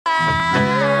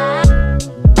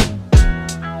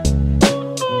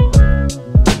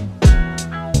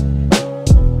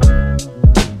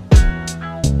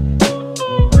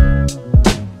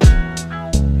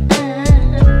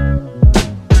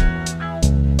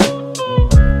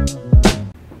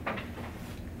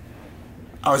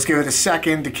always give it a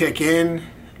second to kick in.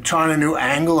 I'm trying a new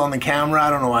angle on the camera. I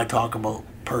don't know why I talk about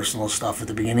personal stuff at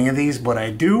the beginning of these, but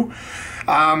I do.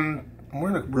 I'm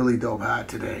wearing a really dope hat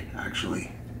today,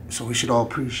 actually, so we should all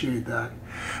appreciate that.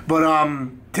 But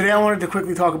today I wanted to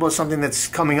quickly talk about something that's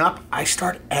coming up. I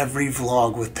start every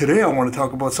vlog with today I want to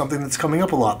talk about something that's coming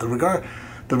up a lot. The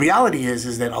reality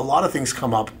is that a lot of things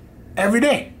come up every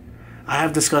day. I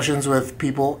have discussions with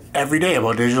people every day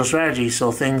about digital strategy,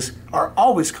 so things are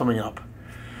always coming up.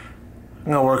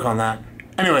 I'm gonna work on that.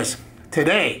 Anyways,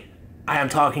 today I am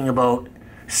talking about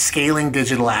scaling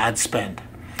digital ad spend.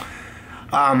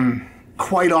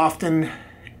 Quite often,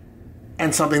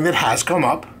 and something that has come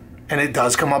up, and it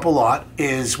does come up a lot,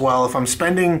 is, well, if I'm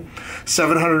spending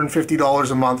 $750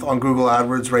 a month on Google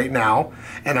AdWords right now,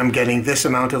 and I'm getting this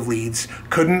amount of leads,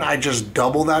 couldn't I just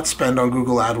double that spend on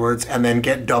Google AdWords and then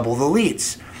get double the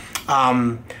leads?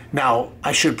 Now,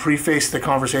 I should preface the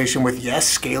conversation with, yes,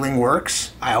 scaling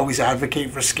works. I always advocate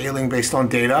for scaling based on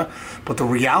data, but the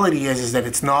reality is that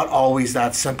it's not always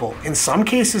that simple. In some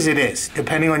cases it is,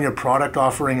 depending on your product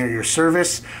offering or your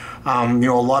service. A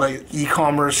lot of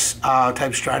e-commerce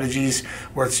type strategies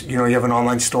where it's, you have an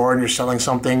online store and you're selling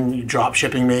something, you drop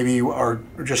shipping maybe, or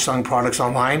just selling products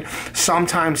online.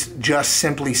 Sometimes just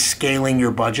simply scaling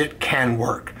your budget can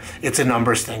work. It's a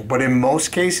numbers thing, but in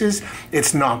most cases,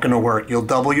 it's not going to work. You'll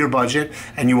double your budget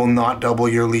and you will not double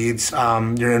your leads,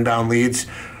 your inbound leads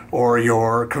or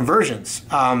your conversions.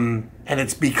 And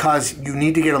it's because you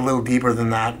need to get a little deeper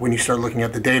than that when you start looking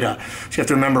at the data. So you have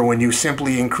to remember, when you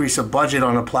simply increase a budget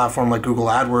on a platform like Google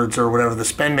AdWords or whatever the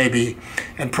spend may be,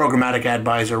 and programmatic ad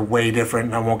buys are way different,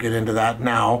 and I won't get into that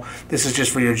now. This is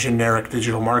just for your generic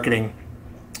digital marketing.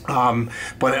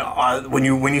 But when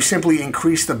you simply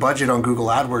increase the budget on Google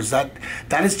AdWords,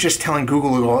 that is just telling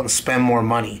Google to go out and spend more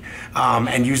money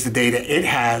and use the data it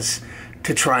has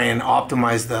to try and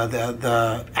optimize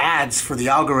the ads for the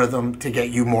algorithm to get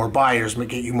you more buyers,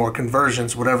 get you more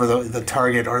conversions, whatever the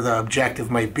target or the objective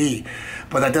might be.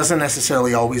 But that doesn't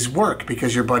necessarily always work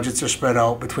because your budgets are spread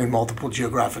out between multiple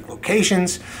geographic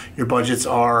locations. Your budgets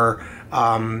are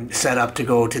set up to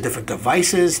go to different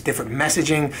devices, different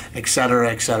messaging, et cetera,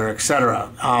 et cetera, et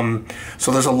cetera.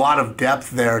 So there's a lot of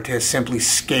depth there to simply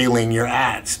scaling your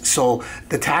ads. So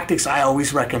the tactics I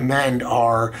always recommend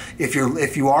are, if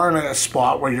you are in a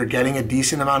spot where you're getting a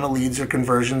decent amount of leads or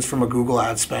conversions from a Google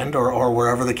ad spend or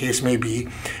wherever the case may be,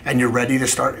 and you're ready to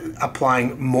start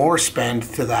applying more spend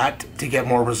to that to get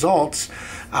more results,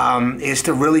 is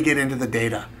to really get into the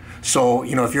data. So,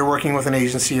 if you're working with an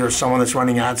agency or someone that's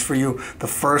running ads for you, the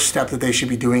first step that they should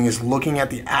be doing is looking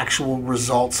at the actual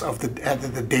results of the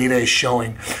data is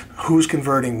showing. Who's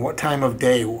converting, what time of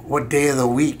day, what day of the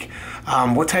week,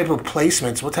 what type of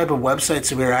placements, what type of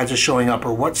websites of your ads are showing up,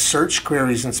 or what search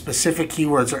queries and specific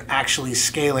keywords are actually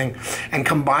scaling, and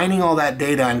combining all that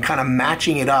data and kind of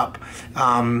matching it up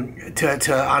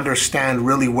to understand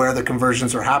really where the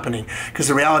conversions are happening. Because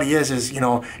the reality is,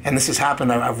 and this has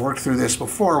happened, I've worked through this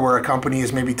before, where a company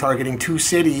is maybe targeting 2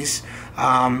 cities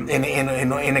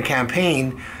in a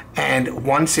campaign, and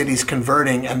one city's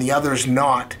converting and the other's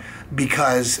not,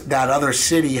 because that other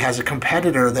city has a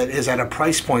competitor that is at a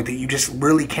price point that you just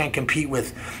really can't compete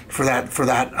with for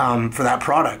that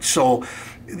product. So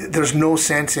there's no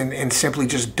sense in simply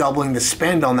just doubling the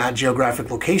spend on that geographic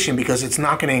location, because it's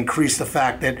not going to increase the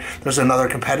fact that there's another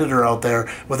competitor out there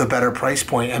with a better price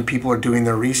point and people are doing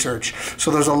their research.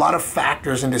 So there's a lot of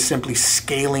factors into simply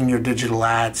scaling your digital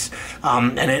ads,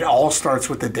 and it all starts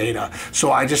with the data.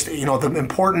 So I just, the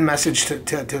important message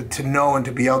to know and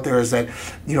to be out there is that,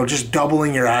 just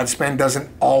doubling your ad spend doesn't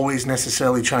always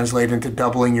necessarily translate into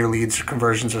doubling your leads,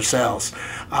 conversions, or sales.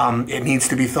 It needs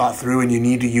to be thought through, and you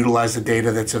need to utilize the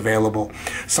data that's available.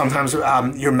 Sometimes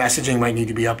your messaging might need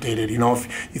to be updated.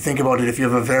 If you think about it, if you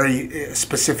have a very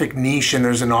specific niche and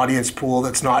there's an audience pool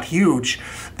that's not huge,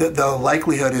 the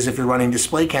likelihood is, if you're running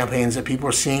display campaigns, that people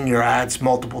are seeing your ads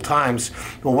multiple times.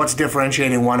 Well, what's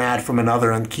differentiating one ad from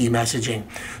another in key messaging?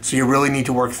 So you really need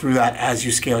to work through that as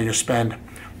you scale your spend.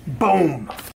 Boom!